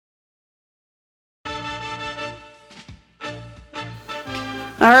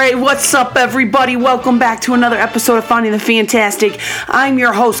Alright, what's up everybody? Welcome back to another episode of Finding the Fantastic. I'm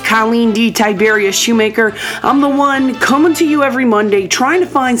your host, Colleen D. Tiberius Shoemaker. I'm the one coming to you every Monday trying to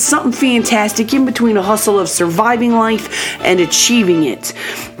find something fantastic in between a hustle of surviving life and achieving it.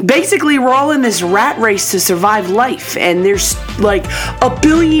 Basically, we're all in this rat race to survive life, and there's like a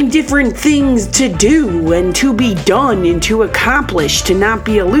billion different things to do and to be done and to accomplish to not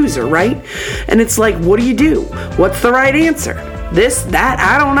be a loser, right? And it's like, what do you do? What's the right answer? This, that,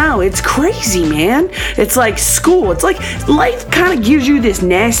 I don't know. It's crazy, man. It's like school. It's like life kind of gives you this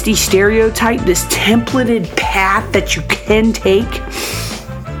nasty stereotype, this templated path that you can take.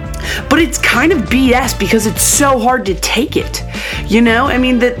 But it's kind of BS because it's so hard to take it. You know, I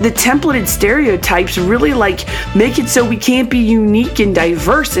mean, the templated stereotypes really like make it so we can't be unique and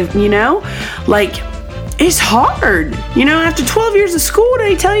diverse, you know? Like, it's hard. You know, after 12 years of school,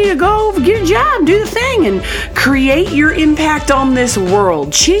 they tell you to go get a job, do the thing, and create your impact on this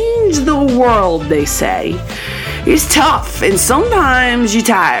world. Change the world, they say. It's tough, and sometimes you're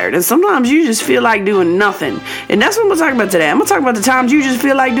tired, and sometimes you just feel like doing nothing. And that's what I'm going to talk about today. I'm going to talk about the times you just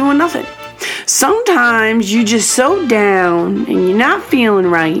feel like doing nothing. Sometimes you're just so down and you're not feeling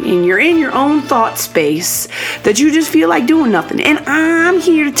right and you're in your own thought space that you just feel like doing nothing. And I'm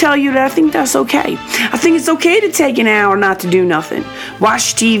here to tell you that I think that's okay. I think it's okay to take an hour not to do nothing.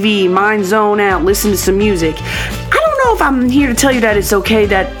 Watch TV, mind zone out, listen to some music. I don't know if I'm here to tell you that it's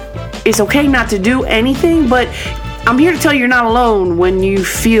okay not to do anything, but I'm here to tell you you're not alone when you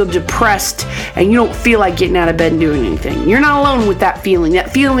feel depressed and you don't feel like getting out of bed and doing anything. You're not alone with that feeling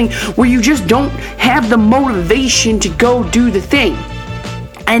where you just don't have the motivation to go do the thing.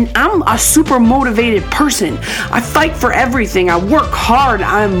 And I'm a super motivated person. I fight for everything. I work hard.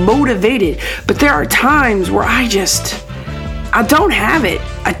 I'm motivated. But there are times where I don't have it.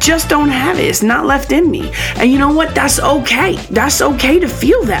 I just don't have it. It's not left in me. And you know what? That's okay. That's okay to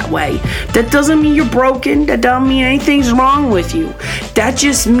feel that way. That doesn't mean you're broken. That doesn't mean anything's wrong with you. That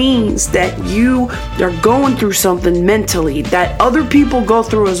just means that you are going through something mentally that other people go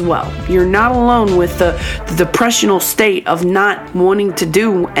through as well. You're not alone with the depressional state of not wanting to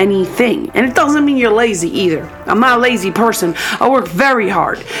do anything. And it doesn't mean you're lazy either. I'm not a lazy person. I work very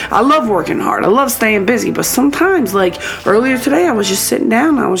hard. I love working hard. I love staying busy. But sometimes, like earlier today, I was just sitting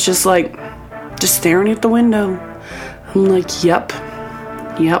down. I was just like, just staring at the window. I'm like, yep,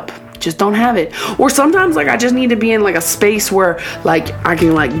 just don't have it. Or sometimes like I just need to be in like a space where like I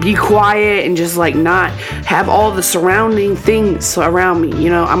can like be quiet and just like not have all the surrounding things around me. You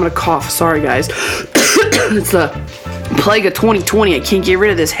know, I'm gonna cough. Sorry guys. It's the plague of 2020. I can't get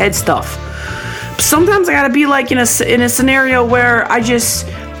rid of this head stuff. Sometimes I gotta be like in a scenario where I just,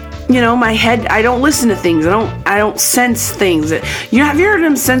 you know, my head, I don't listen to things. I don't sense things. You know, have you heard of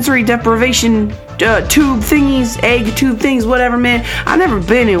them sensory deprivation tube thingies, egg tube things, whatever, man? I've never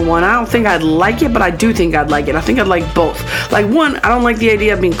been in one. I don't think I'd like it, but I do think I'd like it. I think I'd like both. Like, one, I don't like the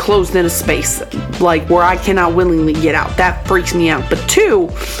idea of being closed in a space, like where I cannot willingly get out. That freaks me out. But two,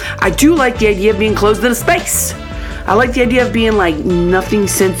 I do like the idea of being closed in a space. I like the idea of being like nothing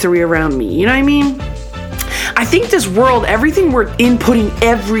sensory around me. You know what I mean? I think this world, everything we're inputting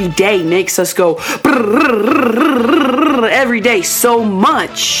every day makes us go every day so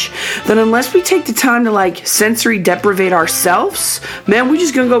much that unless we take the time to like sensory deprivate ourselves, man, we're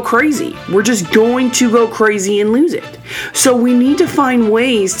just gonna go crazy. We're just going to go crazy and lose it. So we need to find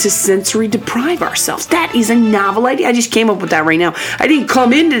ways to sensory deprive ourselves. That is a novel idea. I just came up with that right now. I didn't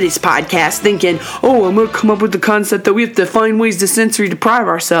come into this podcast thinking, oh, I'm going to come up with the concept that we have to find ways to sensory deprive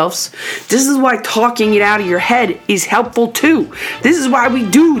ourselves. This is why talking it out of your head is helpful too. This is why we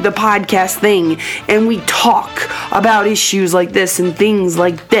do the podcast thing and we talk about issues like this and things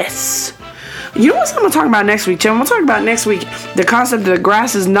like this. You know what I'm going to talk about next week, Tim? I'm going to talk about next week the concept that the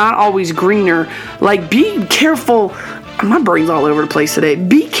grass is not always greener. Like, be careful. My brain's all over the place today.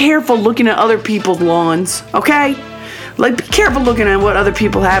 Be careful looking at other people's lawns, okay? Like, be careful looking at what other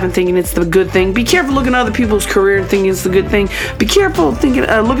people have and thinking it's the good thing. Be careful looking at other people's career and thinking it's the good thing. Be careful looking at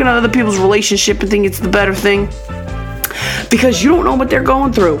other people's relationship and thinking it's the better thing. Because you don't know what they're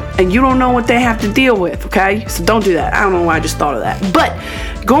going through and you don't know what they have to deal with, okay? So don't do that. I don't know why I just thought of that. But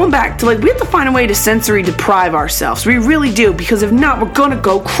going back to, like, we have to find a way to sensory deprive ourselves. We really do, because if not, we're gonna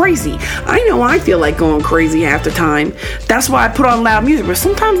go crazy. I know I feel like going crazy half the time. That's why I put on loud music, but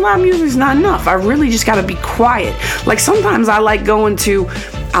sometimes loud music is not enough. I really just gotta be quiet. Like, sometimes I like going to,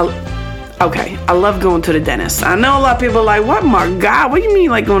 I love going to the dentist. I know a lot of people are like, what, my God, what do you mean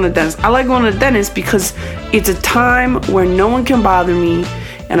you like going to the dentist? I like going to the dentist because it's a time where no one can bother me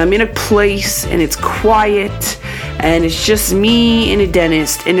and I'm in a place and it's quiet and it's just me and a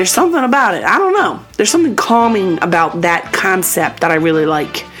dentist, and there's something about it. I don't know. There's something calming about that concept that I really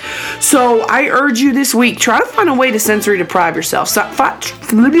like. So I urge you this week, try to find a way to sensory deprive yourself. Find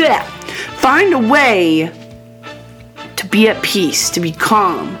a way to be at peace, to be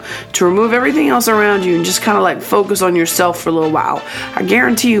calm, to remove everything else around you and just kind of like focus on yourself for a little while. I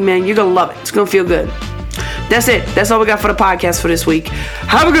guarantee you, man, you're going to love it. It's going to feel good. That's it. That's all we got for the podcast for this week.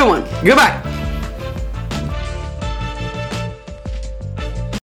 Have a good one. Goodbye.